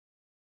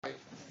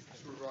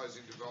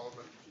Centralizing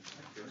Development.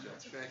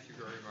 Thank you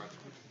very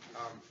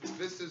much.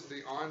 This is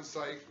the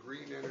on-site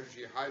green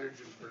energy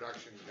hydrogen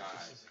production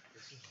guide.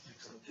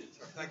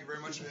 Thank you very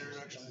much for the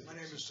introduction. My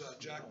name is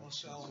Jack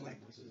Mosel. I'm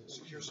with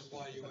Secure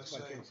Supply USA.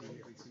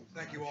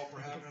 Thank you all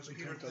for having us.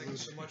 Peter, thank you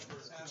so much for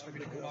asking me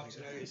to come up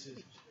today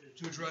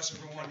to address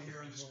everyone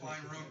here in this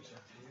fine room.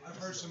 I've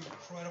heard some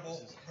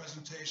incredible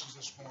presentations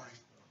this morning.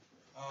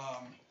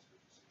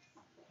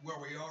 Where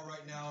we are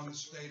right now in the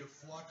state of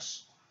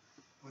flux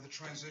with the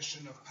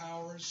transition of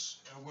powers,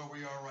 where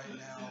we are right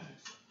now,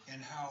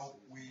 and how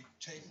we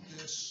take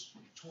this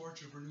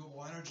torch of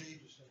renewable energy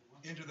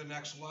into the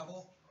next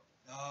level.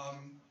 I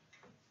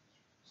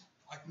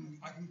can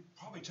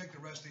probably take the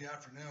rest of the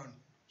afternoon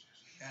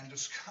and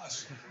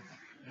discuss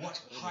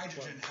what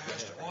hydrogen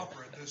has to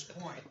offer at this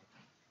point,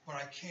 but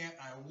I can't,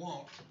 I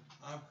won't.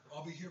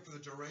 I'll be here for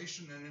the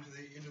duration and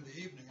into the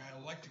evening.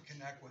 I'd like to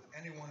connect with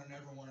anyone and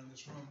everyone in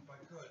this room if I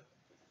could.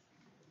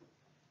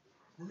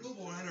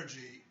 Renewable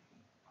energy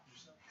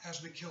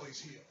has an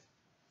Achilles heel,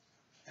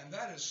 and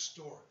that is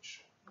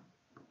storage.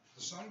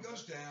 The sun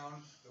goes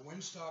down, the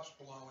wind stops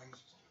blowing,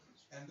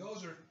 and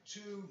those are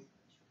two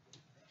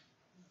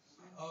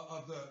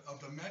of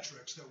the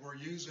metrics that we're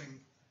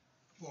using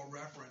for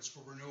reference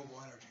for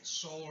renewable energy,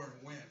 solar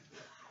and wind.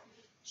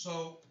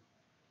 So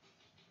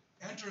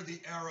enter the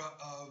era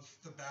of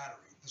the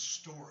battery, the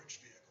storage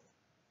vehicle.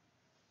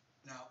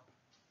 Now,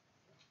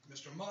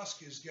 Mr.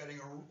 Musk is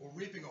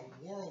reaping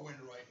a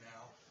whirlwind right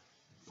now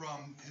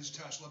from his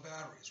Tesla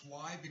batteries.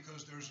 Why?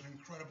 Because there's an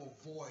incredible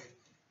void,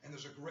 and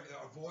there's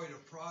a void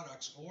of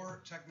products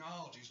or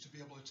technologies to be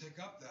able to take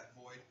up that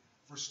void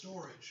for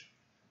storage,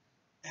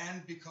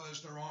 and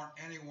because there aren't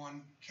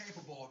anyone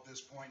capable at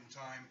this point in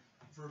time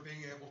for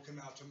being able to come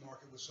out to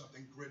market with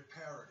something grid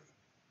parity.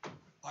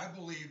 I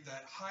believe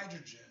that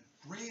hydrogen,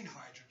 green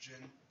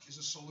hydrogen, is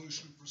a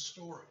solution for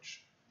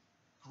storage.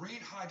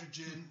 Green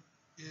hydrogen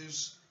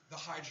is the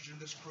hydrogen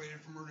that's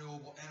created from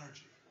renewable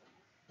energy.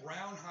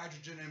 Brown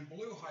hydrogen and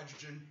blue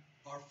hydrogen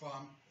are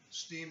from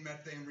steam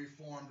methane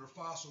reformed or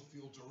fossil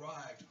fuel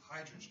derived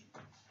hydrogen.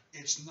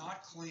 It's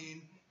not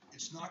clean,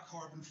 it's not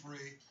carbon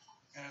free,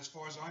 and as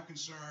far as I'm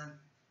concerned,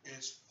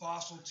 it's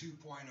fossil 2.0.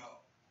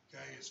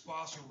 Okay, it's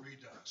fossil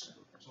redux.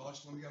 So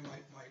let me get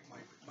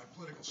my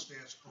political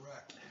stance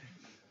correct.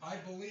 I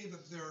believe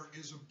that there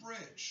is a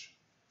bridge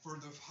for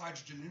the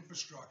hydrogen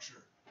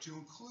infrastructure to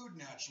include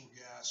natural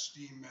gas,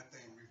 steam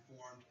methane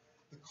reformed,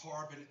 the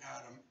carbon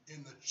atom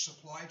in the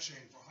supply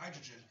chain for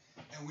hydrogen,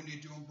 and we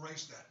need to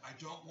embrace that. I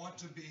don't want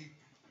to be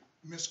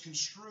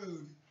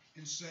misconstrued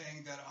in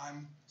saying that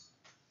I'm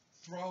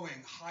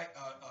throwing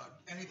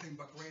anything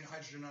but green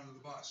hydrogen under the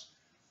bus.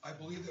 I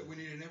believe that we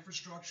need an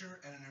infrastructure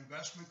and an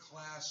investment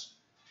class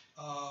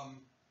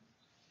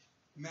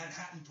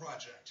Manhattan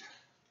project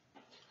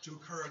to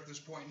occur at this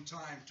point in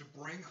time to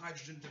bring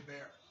hydrogen to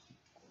bear.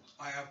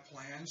 I have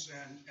plans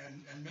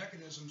and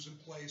mechanisms in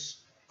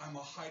place. I'm a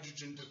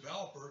hydrogen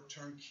developer,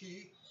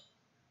 turnkey,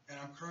 and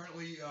I'm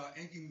currently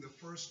inking the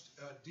first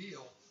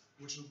deal,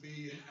 which will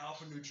be in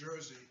Alpha, New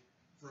Jersey,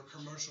 for a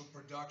commercial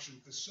production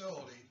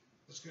facility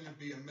that's going to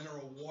be a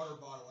mineral water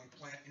bottling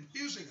plant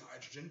infusing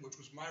hydrogen, which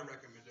was my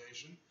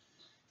recommendation.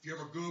 If you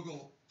ever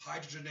Google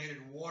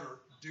hydrogenated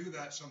water, do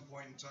that some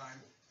point in time.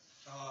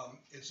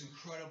 It's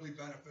incredibly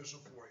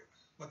beneficial for you.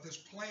 But this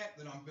plant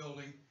that I'm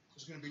building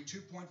is going to be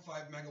 2.5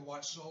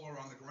 megawatt solar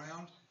on the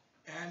ground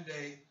and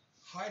a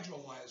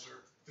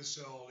hydrolyzer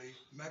facility,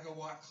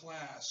 megawatt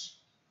class,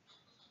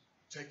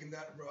 taking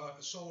that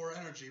solar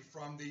energy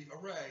from the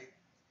array,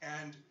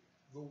 and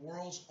the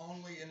world's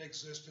only in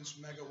existence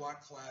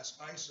megawatt class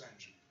ice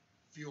engine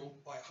fueled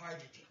by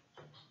hydrogen.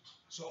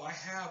 So I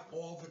have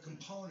all the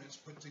components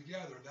put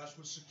together. That's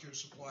what Secure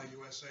Supply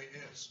USA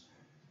is.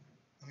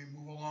 Let me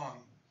move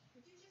along.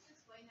 Could you just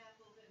explain that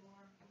a little bit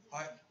more?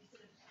 Is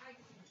it a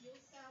hydrogen fuel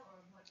cell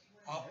or what?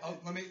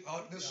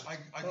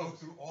 I go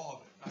through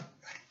all of it.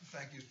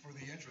 Thank you for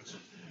the interest.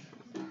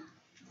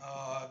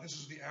 This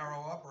is the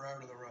arrow up or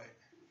arrow to the right?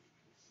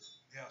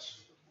 Yes.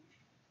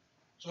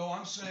 So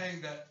I'm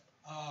saying that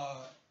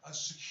a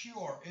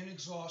secure,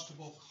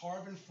 inexhaustible,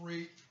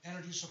 carbon-free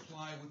energy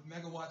supply with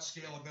megawatt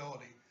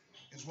scalability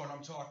is what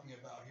I'm talking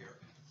about here.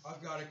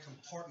 I've got a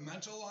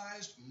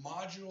compartmentalized,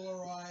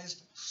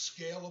 modularized,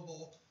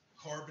 scalable,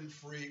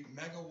 carbon-free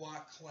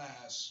megawatt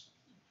class,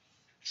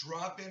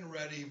 drop-in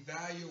ready,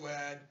 value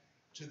add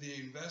to the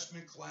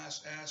investment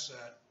class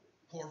asset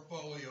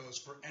portfolios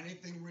for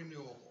anything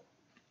renewable.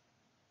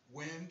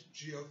 Wind,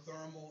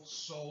 geothermal,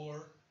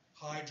 solar,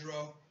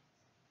 hydro.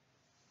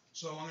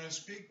 So I'm going to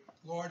speak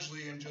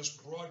largely in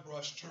just broad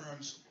brush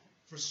terms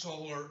for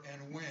solar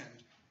and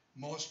wind,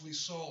 mostly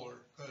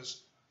solar,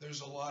 because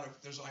there's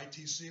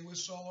ITC with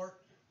solar,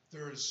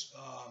 there's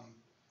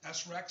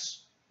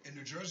SRECs in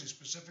New Jersey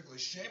specifically.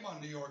 Shame on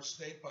New York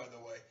State, by the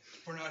way,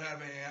 for not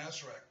having an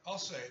SREC. I'll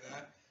say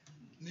that.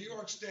 New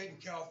York State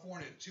and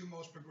California, two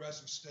most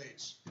progressive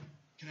states.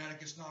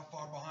 Connecticut's not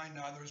far behind,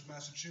 neither is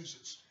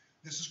Massachusetts.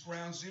 This is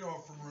ground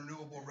zero for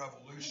renewable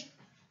revolution.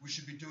 We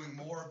should be doing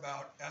more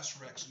about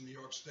SRECs in New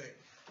York State.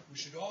 We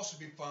should also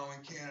be following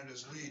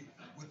Canada's lead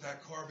with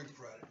that carbon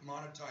credit,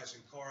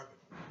 monetizing carbon.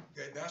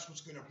 Okay, that's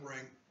what's going to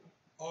bring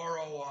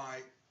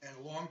ROI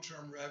and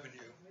long-term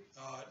revenue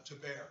to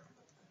bear.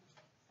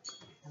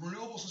 A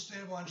renewable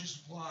sustainable energy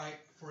supply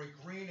for a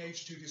green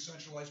H2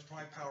 decentralized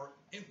prime power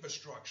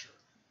infrastructure.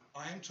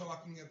 I am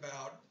talking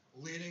about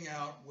leading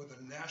out with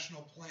a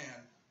national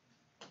plan.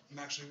 I'm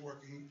actually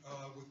working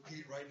with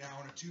Pete right now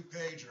on a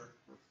 2-pager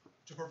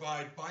to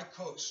provide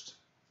bicoastal,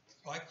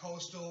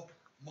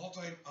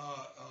 multi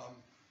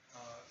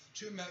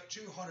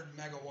 200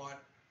 megawatt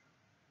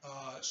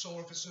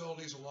solar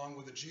facilities, along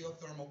with a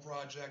geothermal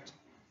project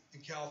in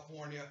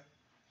California,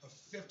 a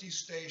 50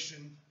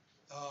 station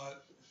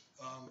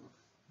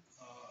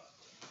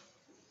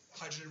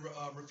hydrogen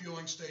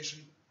refueling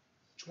station,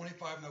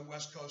 25 on the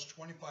West Coast,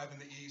 25 in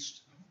the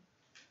East.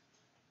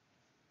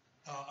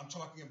 I'm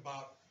talking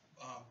about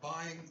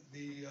buying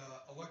the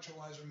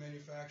electrolyzer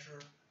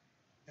manufacturer,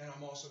 and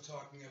I'm also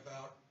talking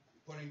about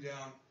putting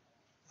down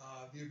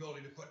the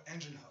ability to put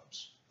engine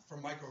hubs for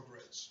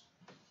microgrids.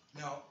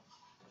 Now,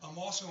 I'm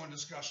also in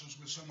discussions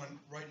with someone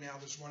right now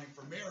that's running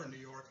for mayor in New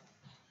York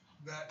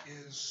that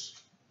is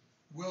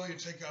willing to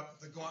take up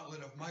the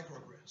gauntlet of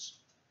microgrids.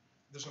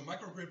 There's a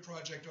microgrid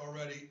project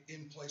already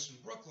in place in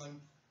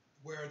Brooklyn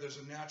where there's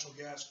a natural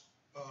gas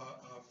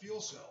fired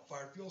fuel cell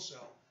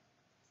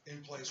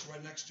in place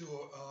right next to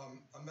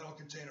a metal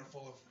container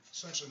full of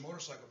essentially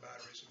motorcycle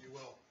batteries, if you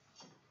will.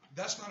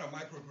 That's not a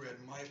microgrid,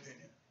 in my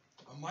opinion.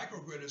 A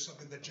microgrid is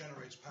something that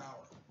generates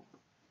power.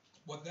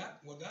 What that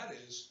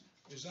is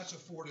that's a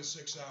 4 to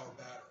 6 hour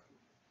battery.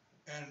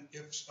 And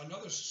if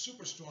another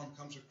superstorm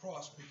comes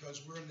across,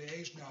 because we're in the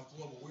age now of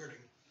global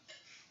weirding,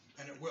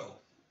 and it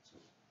will,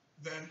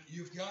 then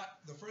you've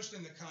got, the first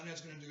thing that Con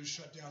Ed's going to do is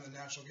shut down the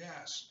natural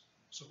gas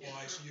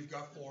supply, so you've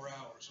got 4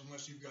 hours,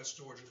 unless you've got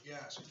storage of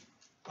gas.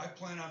 I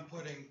plan on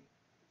putting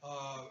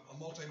a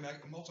multi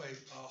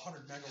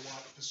 100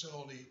 megawatt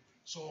facility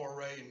solar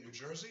array in New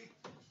Jersey,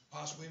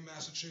 possibly in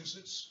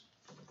Massachusetts,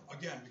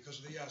 again, because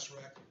of the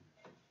SREC,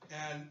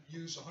 and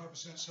use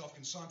 100%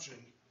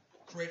 self-consumption,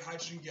 create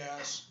hydrogen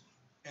gas,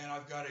 and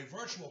I've got a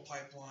virtual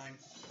pipeline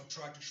of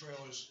tractor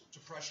trailers to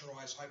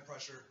pressurize high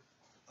pressure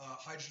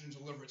hydrogen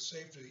delivered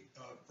safely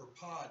for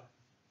pod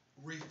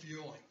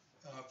refueling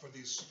for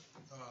these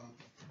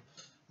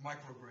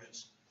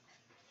microgrids.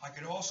 I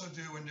could also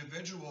do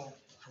individual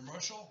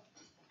commercial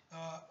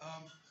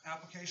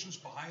applications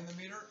behind the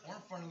meter or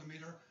in front of the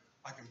meter.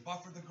 I can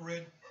buffer the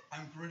grid.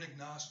 I'm grid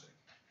agnostic.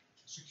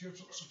 Secure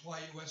Supply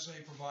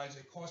USA provides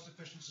a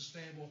cost-efficient,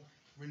 sustainable,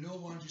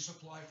 renewable energy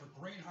supply for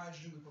green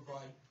hydrogen. We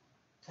provide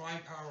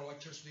prime power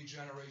electricity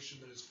generation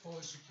that is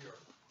fully secure,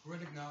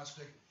 grid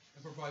agnostic,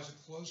 and provides a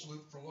closed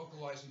loop for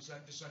localized and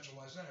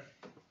decentralized energy.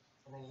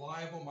 A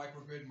reliable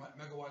microgrid,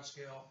 megawatt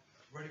scale,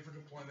 ready for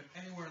deployment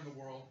anywhere in the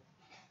world.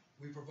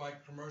 We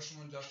provide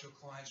commercial and industrial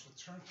clients with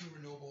turnkey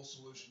renewable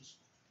solutions,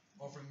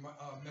 offering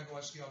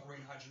megawatt scale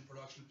green hydrogen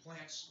production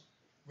plants,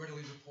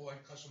 readily deployed,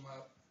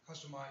 customizable,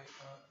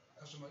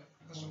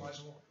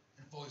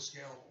 and fully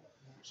scalable.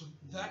 So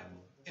that,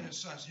 in a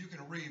sense, you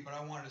can read, but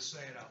I wanted to say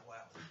it out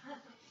loud.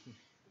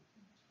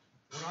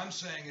 What I'm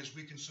saying is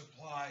we can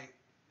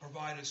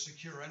provide a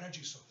secure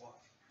energy supply.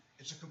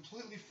 It's a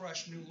completely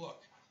fresh new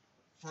look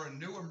for a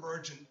new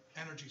emergent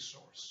energy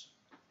source.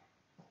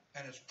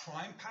 And it's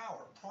prime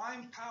power.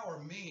 Prime power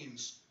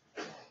means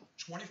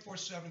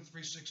 24/7,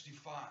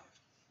 365.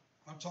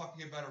 I'm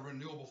talking about a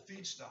renewable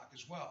feedstock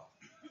as well.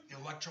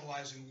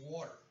 Electrolyzing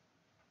water,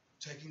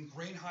 taking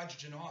green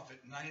hydrogen off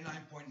it,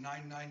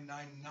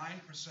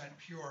 99.9999%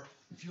 pure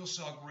fuel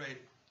cell grade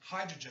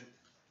hydrogen.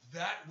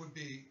 That would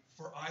be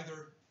for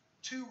either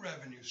 2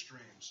 revenue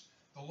streams.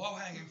 The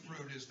low-hanging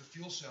fruit is the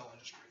fuel cell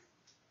industry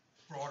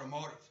for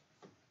automotive.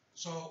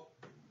 So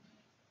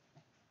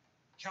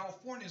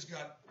California's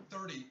got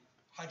 30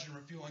 hydrogen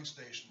refueling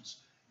stations.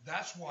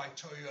 That's why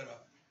Toyota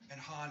and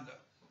Honda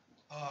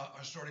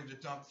are starting to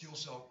dump fuel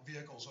cell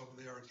vehicles over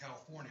there in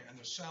California, and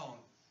they're selling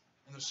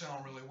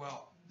really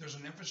well. There's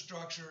an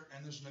infrastructure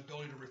and there's an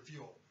ability to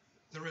refuel.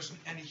 There isn't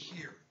any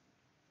here.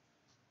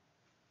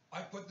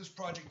 I put this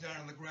project down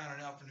on the ground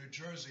in Alpha, New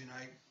Jersey, and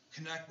I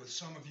connect with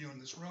some of you in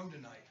this room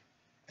tonight,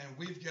 and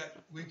we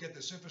get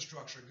this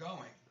infrastructure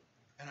going,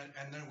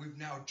 and then we've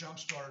now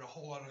jump-started a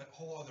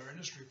whole other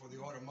industry for the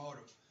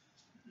automotive.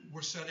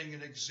 We're setting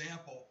an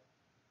example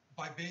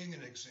by being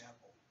an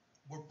example.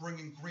 We're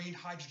bringing green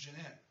hydrogen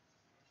in.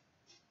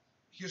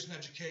 Here's an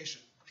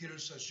education. Peter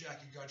says,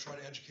 Jack, you got to try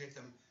to educate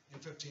them in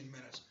 15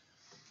 minutes.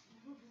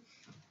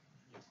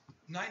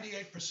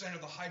 98% of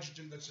the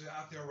hydrogen that's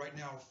out there right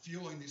now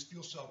fueling these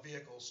fuel cell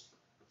vehicles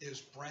is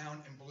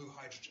brown and blue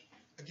hydrogen.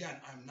 Again,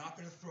 I'm not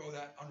going to throw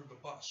that under the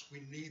bus.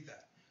 We need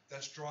that.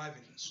 That's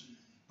driving this.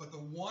 But the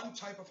one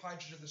type of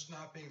hydrogen that's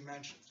not being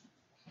mentioned,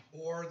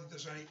 or that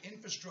there's any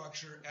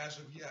infrastructure as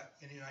of yet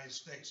in the United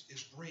States,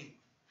 is green.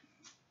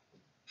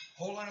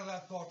 Hold on to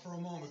that thought for a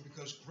moment,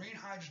 because green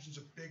hydrogen is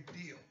a big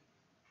deal.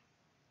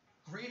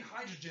 Green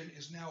hydrogen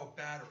is now a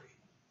battery.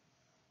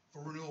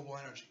 for renewable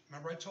energy.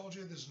 Remember I told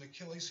you there's an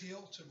Achilles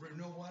heel to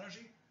renewable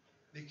energy?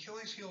 The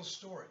Achilles heel is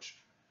storage.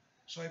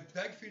 So I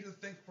beg for you to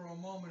think for a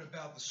moment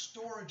about the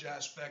storage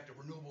aspect of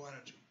renewable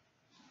energy.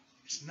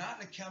 It's not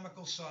in a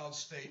chemical solid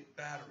state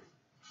battery.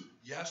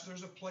 Yes,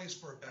 there's a place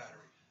for a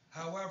battery.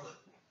 However,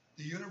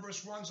 the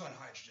universe runs on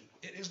hydrogen.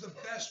 It is the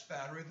best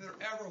battery there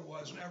ever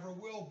was and ever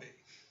will be.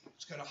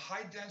 It's got a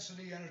high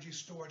density energy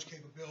storage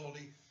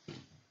capability,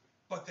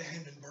 but the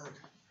Hindenburg.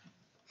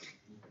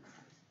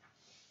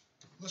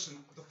 Listen,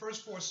 the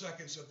first 4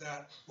 seconds of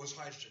that was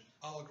hydrogen.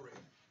 I'll agree.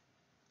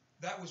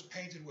 That was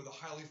painted with a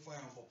highly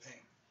flammable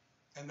paint.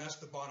 And that's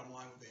the bottom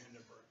line with the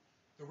Hindenburg.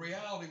 The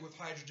reality with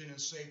hydrogen and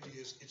safety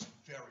is it's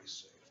very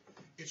safe.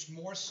 It's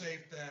more safe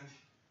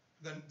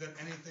than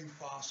anything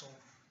fossil.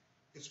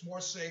 It's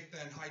more safe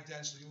than high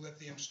density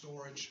lithium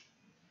storage.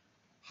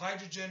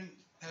 Hydrogen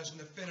has an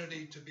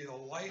affinity to be the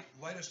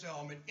lightest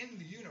element in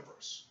the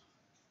universe.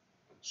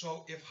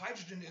 So if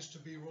hydrogen is to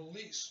be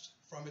released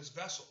from its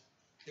vessel,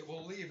 it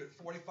will leave at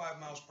 45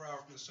 miles per hour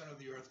from the center of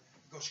the Earth,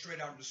 go straight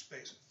out into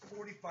space.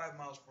 45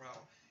 miles per hour.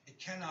 It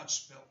cannot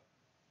spill.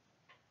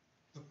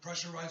 The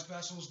pressurized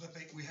vessels that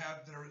we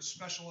have that are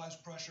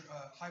specialized pressure,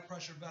 high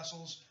pressure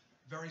vessels,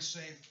 very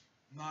safe,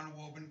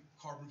 non-woven,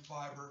 carbon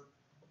fiber,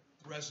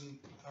 resin.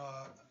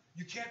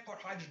 You can't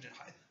put hydrogen.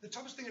 The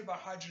toughest thing about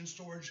hydrogen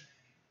storage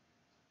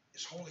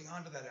is holding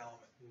on to that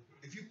element.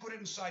 If you put it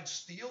inside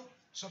steel,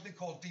 something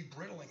called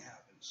debrittling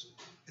happens.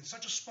 It's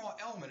such a small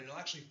element, it'll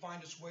actually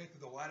find its way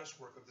through the lattice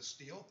work of the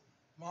steel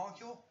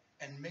molecule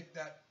and make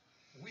that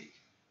weak.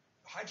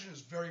 Hydrogen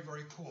is very,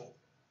 very cool.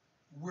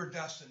 We're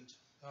destined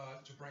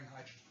to bring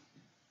hydrogen.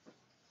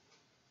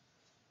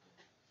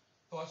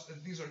 Thoughts?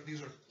 These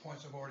are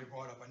points I've already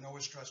brought up. I know we're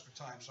stressed for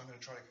time, so I'm going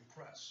to try to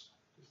compress.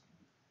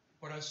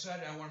 But I've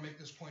said, and I want to make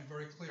this point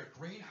very clear,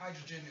 green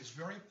hydrogen is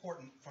very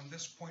important from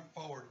this point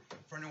forward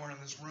for anyone in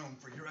this room,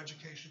 for your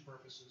education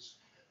purposes.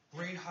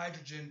 Green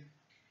hydrogen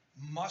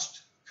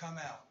must come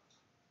out.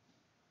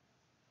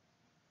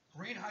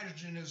 Green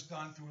hydrogen is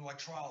done through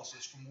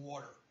electrolysis from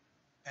water,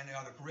 and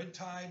either grid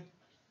tied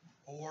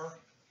or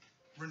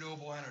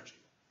renewable energy.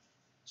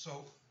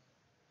 So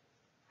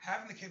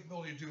having the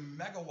capability to do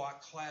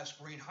megawatt class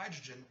green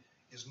hydrogen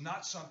is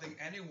not something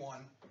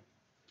anyone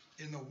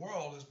in the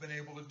world has been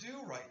able to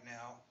do right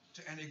now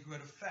to any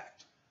good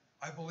effect.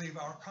 I believe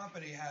our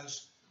company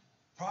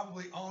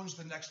probably owns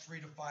the next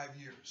 3 to 5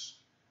 years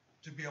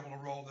to be able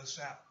to roll this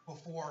out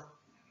before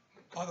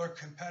other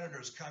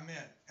competitors come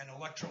in and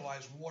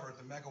electrolyze water at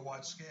the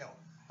megawatt scale.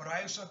 But I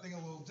have something a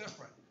little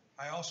different.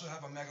 I also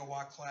have a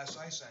megawatt class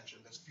ice engine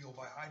that's fueled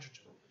by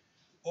hydrogen.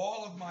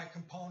 All of my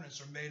components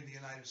are made in the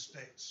United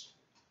States.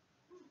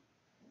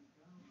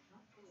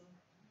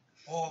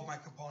 All of my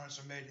components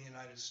are made in the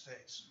United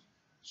States.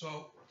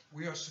 So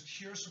we are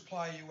Secure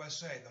Supply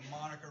USA. The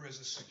moniker is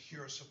a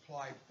secure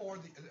supply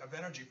of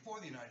energy for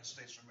the United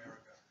States of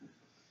America.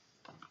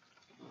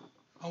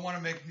 I want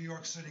to make New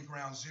York City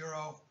ground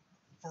zero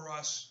for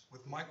us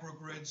with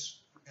microgrids,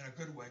 in a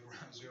good way,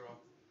 ground zero.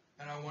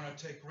 And I want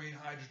to take green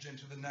hydrogen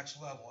to the next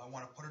level. I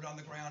want to put it on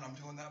the ground. I'm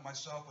doing that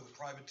myself with a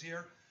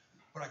privateer.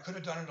 But I could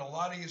have done it a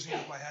lot easier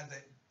if I had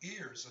the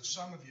ears of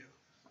some of you.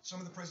 Some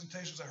of the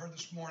presentations I heard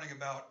this morning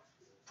about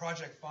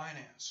project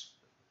finance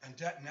and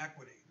debt and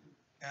equity,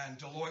 and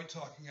Deloitte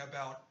talking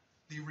about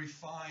the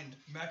refined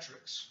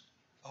metrics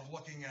of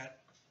looking at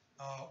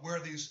where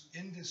these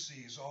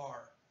indices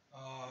are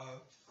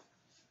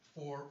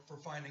for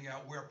finding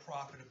out where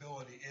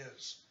profitability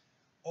is.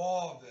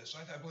 All of this,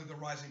 I believe the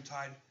rising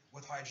tide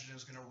with hydrogen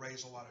is going to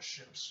raise a lot of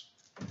ships.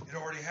 It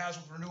already has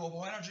with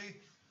renewable energy.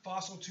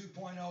 Fossil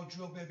 2.0,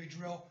 drill baby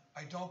drill.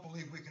 I don't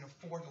believe we can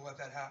afford to let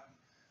that happen.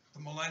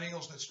 The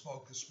millennials that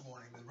spoke this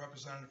morning, the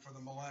representative for the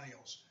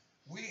millennials,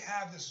 we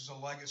have this as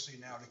a legacy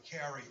now to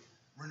carry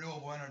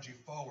renewable energy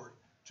forward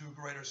to a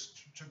greater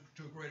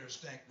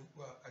extent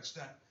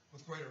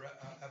with greater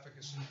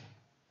efficacy.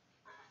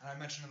 And I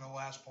mentioned in the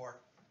last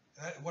part,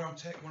 what I'm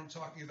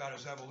talking about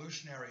is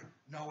evolutionary.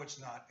 No,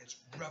 it's not. It's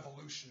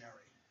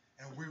revolutionary.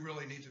 And we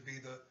really need to be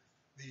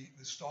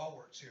the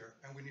stalwarts here,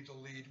 and we need to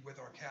lead with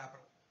our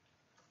capital.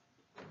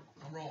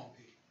 I'm rolling,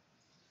 Pete.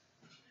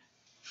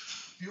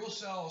 Fuel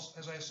cells,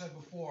 as I said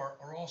before,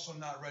 are also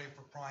not ready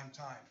for prime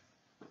time.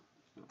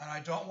 And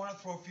I don't want to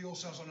throw fuel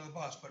cells under the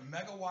bus, but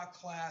megawatt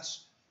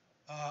class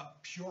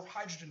pure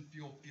hydrogen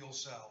fuel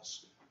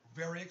cells,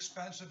 very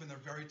expensive and they're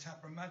very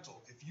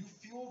temperamental. If you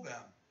fuel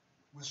them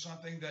with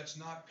something that's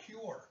not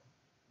pure,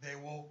 they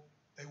will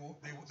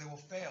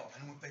fail.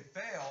 And if they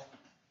fail,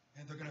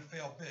 and they're going to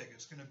fail big,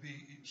 it's going to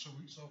be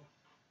so.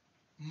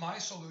 My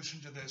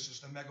solution to this is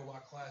the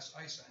megawatt class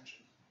ice engine.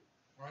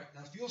 Right?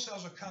 Now fuel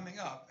cells are coming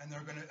up, and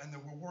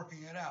we're working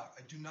it out.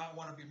 I do not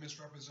want to be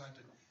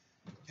misrepresented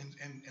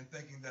in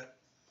thinking that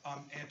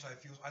I'm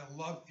anti-fuel. I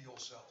love fuel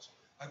cells.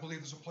 I believe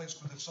there's a place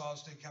for the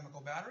solid-state chemical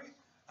battery,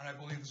 and I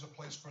believe there's a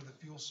place for the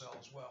fuel cell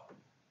as well.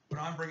 But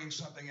I'm bringing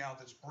something out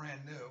that's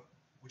brand new,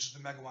 which is the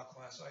megawatt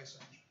class ice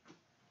engine.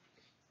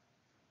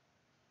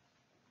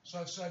 So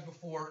I've said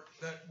before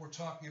that we're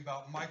talking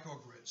about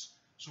microgrids.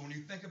 So when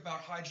you think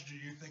about hydrogen,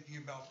 you're thinking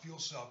about fuel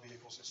cell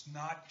vehicles. It's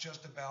not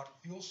just about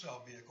fuel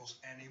cell vehicles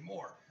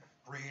anymore.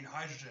 Green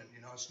hydrogen,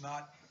 it's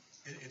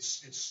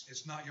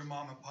not your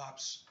mom and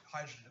pop's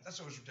hydrogen. That's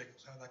always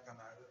ridiculous. How did that come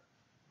out of there?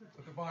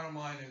 But the bottom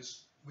line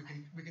is we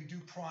can do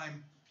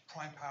prime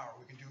power.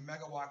 We can do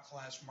megawatt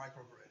class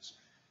microgrids,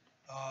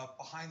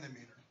 behind the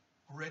meter,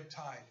 grid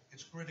tied.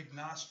 It's grid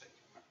agnostic.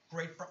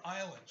 Great for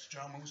islands.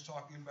 Gentleman was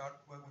talking about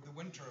with the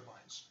wind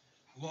turbines.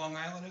 Long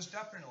Island is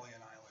definitely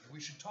an island. We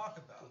should talk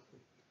about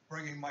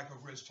bringing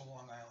microgrids to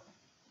Long Island.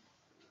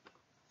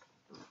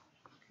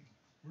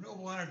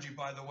 Renewable energy,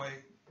 by the way,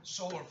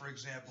 solar, for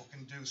example,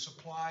 can do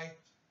supply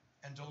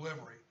and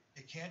delivery.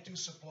 It can't do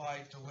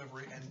supply,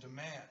 delivery, and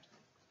demand.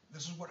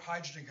 This is what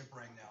hydrogen can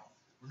bring now.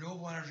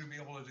 Renewable energy will be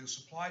able to do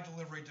supply,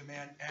 delivery,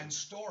 demand, and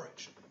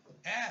storage.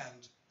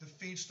 And the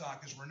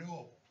feedstock is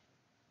renewable,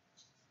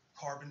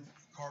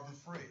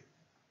 carbon-free.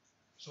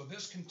 So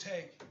this can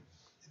take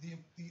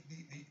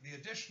the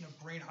addition of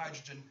green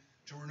hydrogen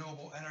to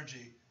renewable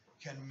energy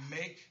can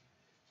make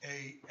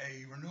a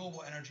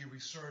renewable energy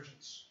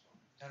resurgence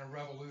and a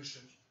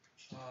revolution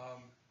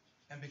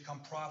and become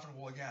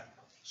profitable again.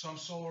 Some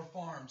solar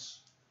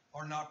farms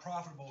are not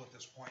profitable at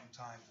this point in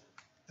time.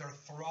 They're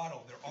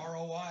throttled. Their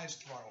ROI is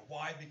throttled.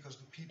 Why? Because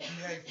the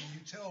PPA from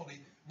utility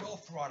will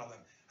throttle them.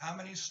 How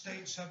many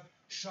states have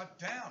shut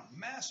down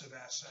massive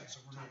assets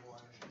of renewable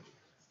energy?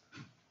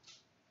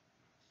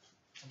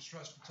 I'm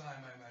stressed for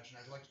time, I imagine.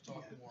 I'd like to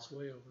talk more. It's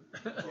way over.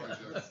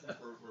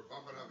 We're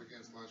bumping up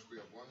against lunch. We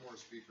have one more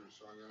speaker,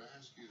 so I'm going to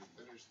ask you to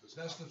finish this.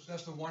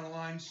 That's the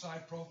one-line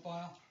side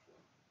profile.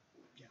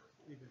 Yeah,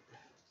 leave it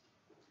there.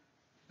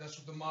 That's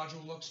what the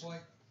module looks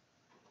like.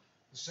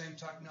 The same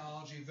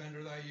technology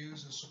vendor that I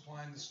use is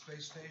supplying the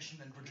space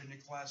station and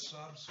Virginia-class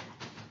subs.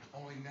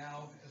 Only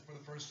now, for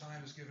the first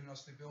time, has given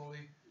us the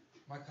ability,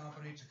 my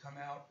company, to come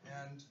out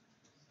and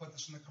put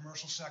this in the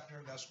commercial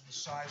sector. That's what the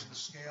size and the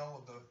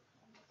scale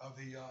of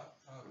the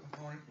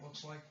component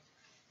looks like.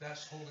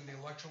 That's holding the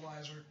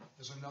electrolyzer.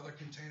 There's another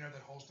container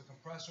that holds the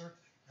compressor,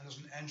 and there's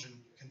an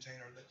engine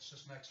container that's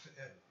just next to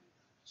it.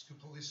 It's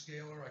completely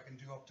scalar. I can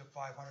do up to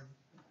 500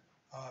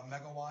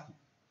 megawatt.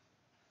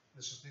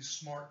 This is the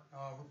smart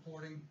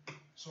reporting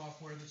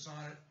software that's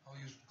on it. I'll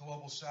use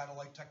global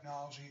satellite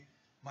technology.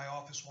 My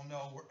office will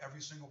know where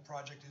every single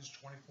project is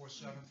 24/7,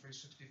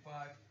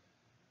 365.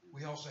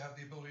 We also have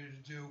the ability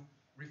to do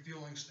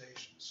refueling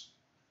stations.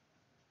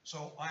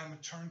 So I'm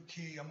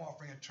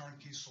offering a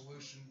turnkey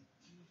solution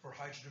for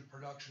hydrogen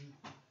production.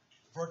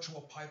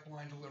 Virtual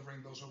pipeline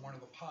delivering, those are one of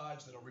the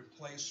pods that'll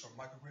replace our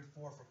microgrid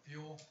for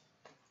fuel.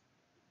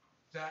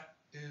 That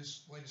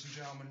is, ladies and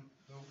gentlemen,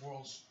 the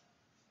world's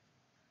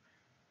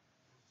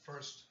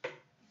first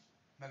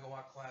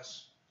megawatt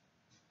class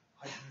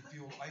hydrogen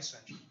fuel ICE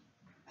engine.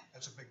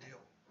 That's a big deal.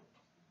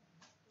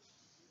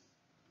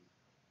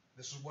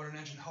 This is what an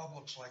engine hub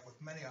looks like with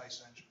many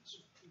ICE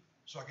engines.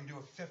 So I can do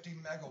a 50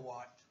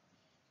 megawatt,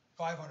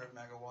 500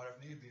 megawatt if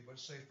need be, but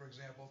say, for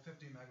example,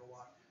 50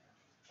 megawatt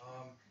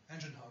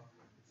engine hub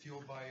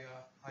fueled by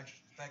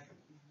hydrogen. Thank you.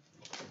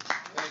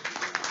 Thank you.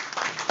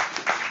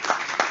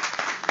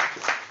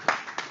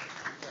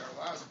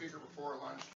 Our last speaker before lunch.